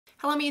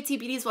Hello me Itsy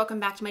Beauties, welcome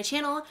back to my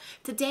channel.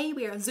 Today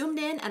we are zoomed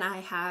in and I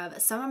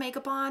have summer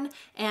makeup on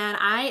and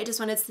I just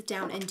wanted to sit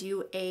down and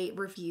do a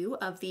review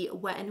of the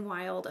Wet n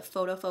Wild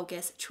Photo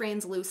Focus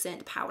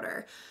Translucent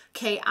Powder.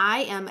 Okay,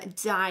 I am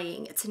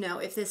dying to know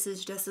if this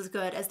is just as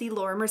good as the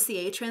Laura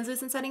Mercier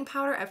Translucent Setting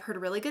Powder. I've heard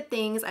really good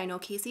things. I know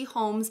Casey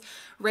Holmes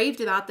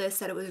raved about this,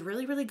 said it was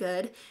really, really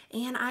good,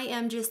 and I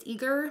am just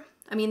eager.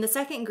 I mean, the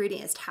second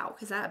ingredient is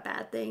talc. Is that a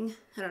bad thing?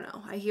 I don't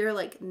know. I hear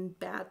like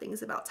bad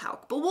things about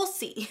talc, but we'll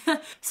see.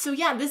 So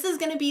yeah, this is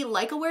gonna be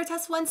like a Wear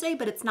Test Wednesday,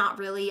 but it's not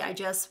really. I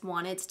just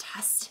wanted to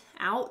test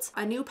out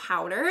a new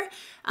powder.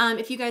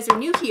 If you guys are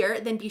new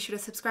here, then be sure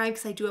to subscribe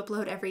because I do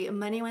upload every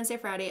Monday, Wednesday,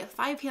 Friday at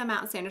 5 p.m.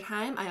 Mountain Standard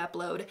Time. I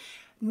upload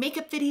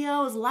makeup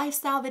videos,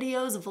 lifestyle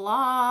videos,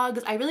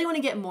 vlogs. I really want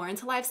to get more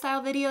into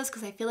lifestyle videos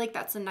because I feel like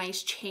that's a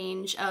nice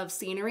change of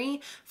scenery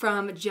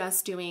from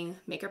just doing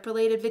makeup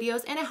related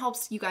videos, and it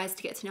helps you guys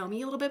to get to know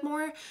me a little bit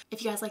more.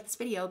 If you guys like this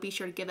video, be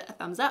sure to give it a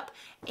thumbs up.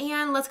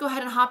 And let's go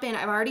ahead and hop in.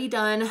 I've already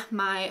done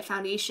my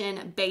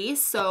foundation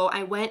base, so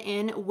I went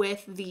in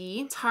with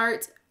the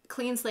Tarte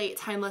Clean Slate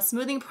Timeless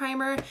Smoothing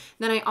Primer.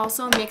 Then I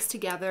also mixed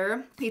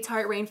together the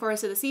Tarte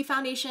Rainforest of the Sea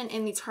Foundation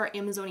and the Tarte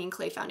Amazonian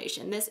Clay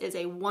Foundation. This is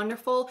a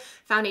wonderful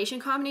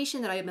foundation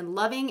combination that I've been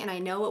loving, and I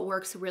know it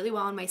works really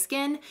well on my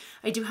skin.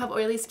 I do have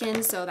oily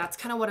skin, so that's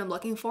kind of what I'm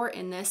looking for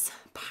in this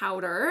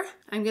powder.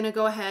 I'm gonna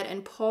go ahead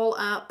and pull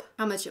up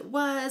how much it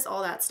was,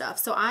 all that stuff.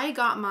 So I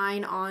got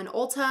mine on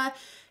Ulta.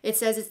 It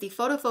says it's the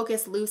Photo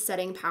Focus Loose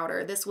Setting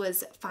Powder. This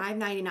was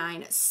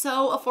 $5.99.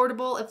 So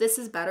affordable. If this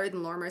is better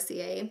than Laura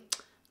Mercier,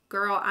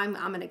 girl, I'm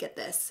gonna get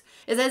this.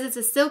 It says it's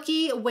a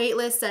silky,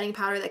 weightless setting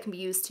powder that can be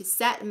used to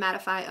set,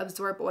 mattify,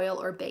 absorb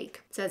oil, or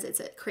bake. It says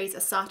it creates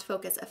a soft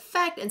focus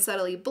effect and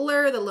subtly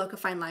blur the look of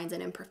fine lines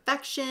and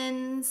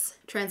imperfections.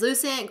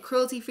 Translucent,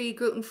 cruelty-free,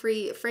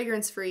 gluten-free,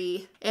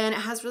 fragrance-free, and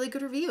it has really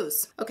good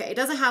reviews. Okay, it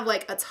doesn't have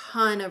like a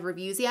ton of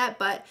reviews yet,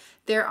 but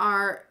there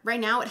are, right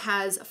now it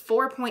has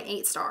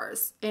 4.8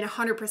 stars, and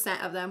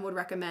 100% of them would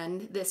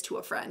recommend this to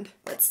a friend.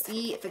 Let's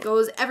see if it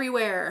goes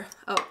everywhere.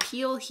 Oh,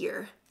 peel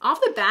here. Off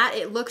the bat,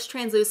 it looks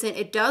translucent.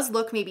 It does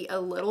look maybe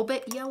a little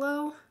bit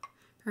yellow,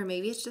 or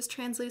maybe it's just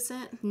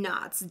translucent.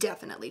 Nah, it's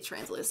definitely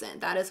translucent.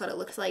 That is what it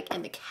looks like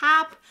in the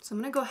cap. So I'm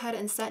gonna go ahead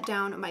and set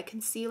down my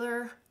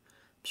concealer. I'm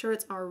sure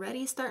it's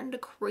already starting to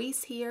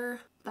crease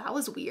here. That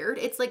was weird.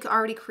 It's like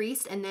already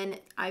creased, and then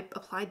I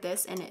applied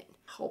this and it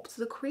helped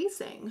the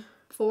creasing.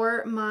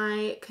 For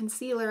my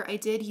concealer, I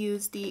did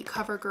use the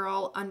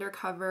CoverGirl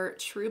Undercover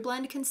True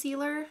Blend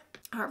Concealer.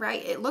 All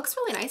right, it looks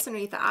really nice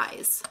underneath the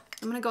eyes.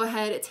 I'm gonna go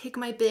ahead and take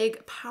my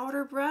big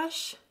powder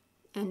brush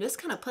and just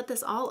kind of put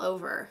this all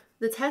over.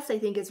 The test, I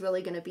think, is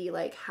really gonna be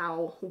like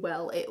how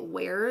well it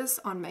wears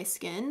on my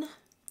skin.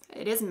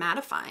 It is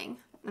mattifying,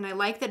 and I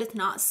like that it's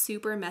not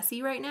super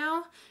messy right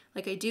now.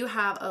 Like, I do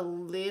have a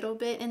little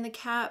bit in the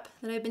cap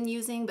that I've been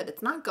using, but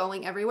it's not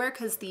going everywhere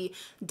because the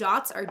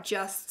dots are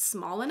just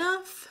small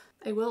enough.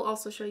 I will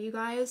also show you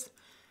guys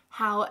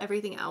how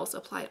everything else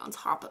applied on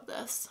top of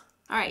this.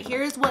 All right,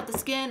 here's what the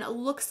skin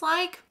looks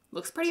like.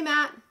 Looks pretty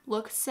matte,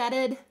 looks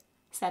setted.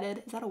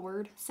 Setted, is that a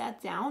word?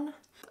 Set down?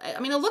 I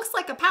mean, it looks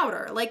like a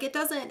powder. Like, it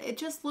doesn't, it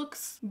just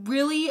looks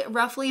really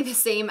roughly the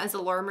same as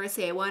the Laura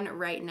Mercier one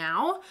right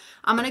now.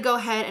 I'm gonna go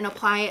ahead and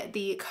apply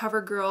the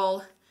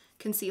CoverGirl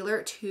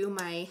concealer to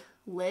my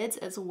lids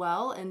as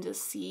well and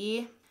just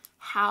see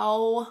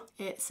how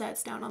it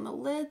sets down on the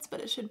lids,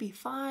 but it should be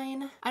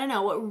fine. I don't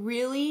know, what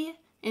really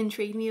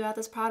intrigued me about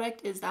this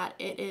product is that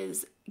it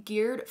is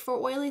geared for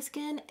oily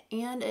skin,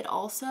 and it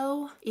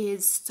also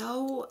is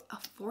so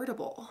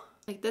affordable.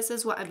 Like, this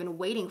is what I've been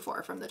waiting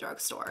for from the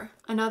drugstore.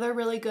 Another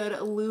really good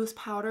loose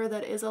powder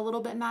that is a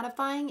little bit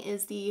mattifying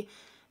is the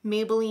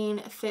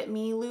Maybelline Fit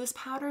Me loose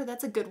powder.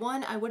 That's a good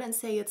one. I wouldn't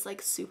say it's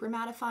like super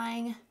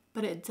mattifying,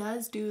 but it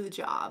does do the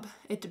job.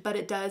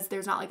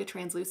 There's not like a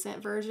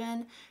translucent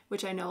version,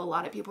 which I know a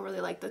lot of people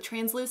really like the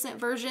translucent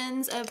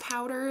versions of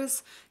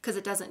powders because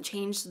it doesn't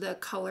change the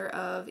color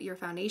of your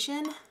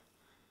foundation.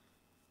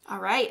 All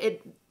right,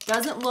 it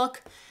doesn't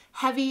look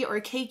heavy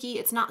or cakey.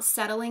 It's not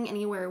settling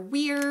anywhere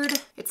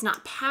weird. It's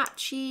not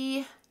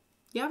patchy.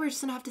 Yeah, we're just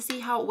gonna have to see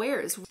how it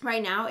wears.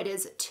 Right now it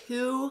is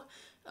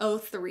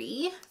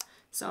 2:03.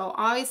 So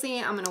obviously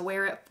I'm gonna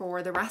wear it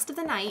for the rest of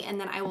the night, and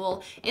then I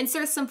will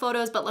insert some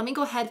photos, but let me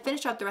go ahead,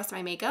 finish up the rest of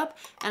my makeup,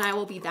 and I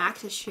will be back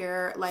to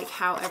share like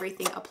how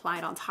everything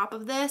applied on top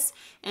of this.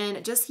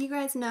 And just so you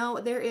guys know,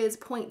 there is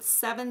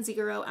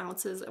 0.70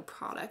 ounces of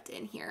product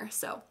in here.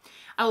 So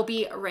I will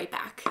be right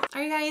back. All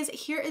right guys,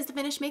 here is the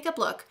finished makeup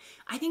look.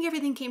 I think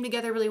everything came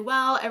together really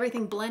well.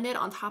 Everything blended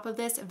on top of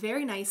this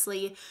very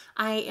nicely.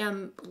 I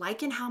am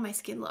liking how my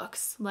skin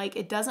looks. Like,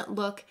 it doesn't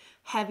look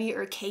heavy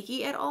or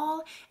cakey at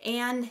all,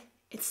 and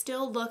it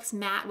still looks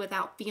matte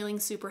without feeling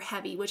super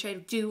heavy, which I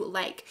do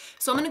like.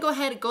 So I'm gonna go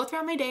ahead and go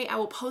throughout my day. I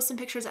will post some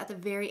pictures at the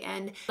very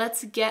end.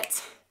 Let's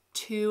get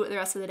to the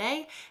rest of the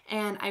day,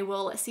 and I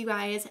will see you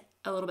guys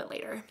a little bit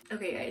later.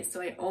 Okay guys,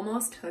 so I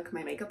almost took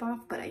my makeup off,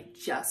 but I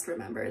just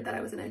remembered that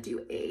I was gonna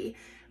do a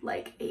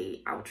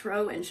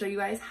outro and show you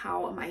guys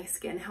how my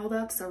skin held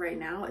up. So right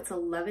now it's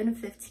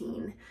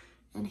 11:15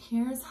 And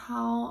here's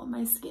how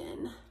my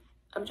skin,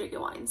 I'm drinking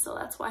wine, so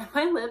that's why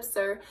my lips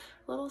are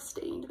a little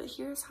stained, but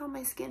here's how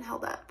my skin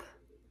held up.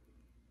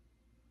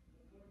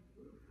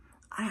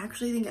 I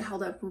actually think it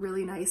held up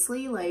really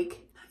nicely.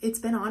 Like, it's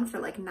been on for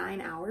like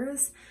 9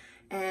 hours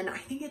and I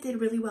think it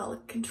did really well.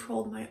 It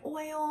controlled my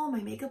oil.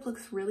 My makeup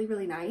looks really,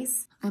 really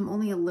nice. I'm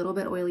only a little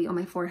bit oily on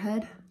my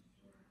forehead.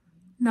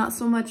 Not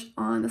so much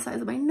on the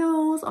sides of my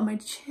nose. On my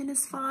chin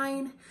is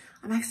fine.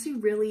 I'm actually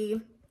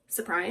really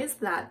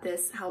surprised that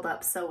this held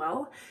up so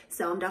well.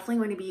 So I'm definitely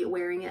going to be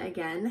wearing it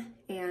again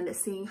and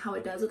seeing how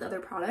it does with other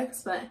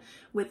products. But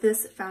with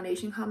this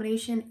foundation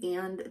combination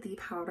and the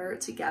powder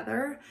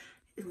together,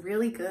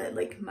 really good.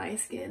 Like, my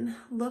skin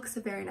looks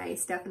very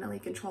nice. Definitely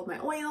controlled my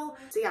oil.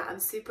 So yeah, I'm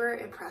super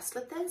impressed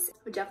with this. I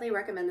would definitely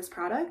recommend this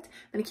product.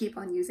 I'm gonna keep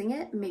on using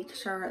it, make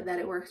sure that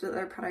it works with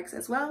other products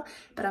as well.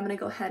 But I'm gonna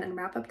go ahead and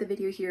wrap up the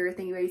video here.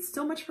 Thank you guys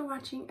so much for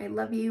watching. I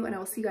love you, and I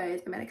will see you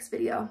guys in my next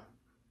video.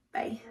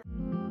 Bye.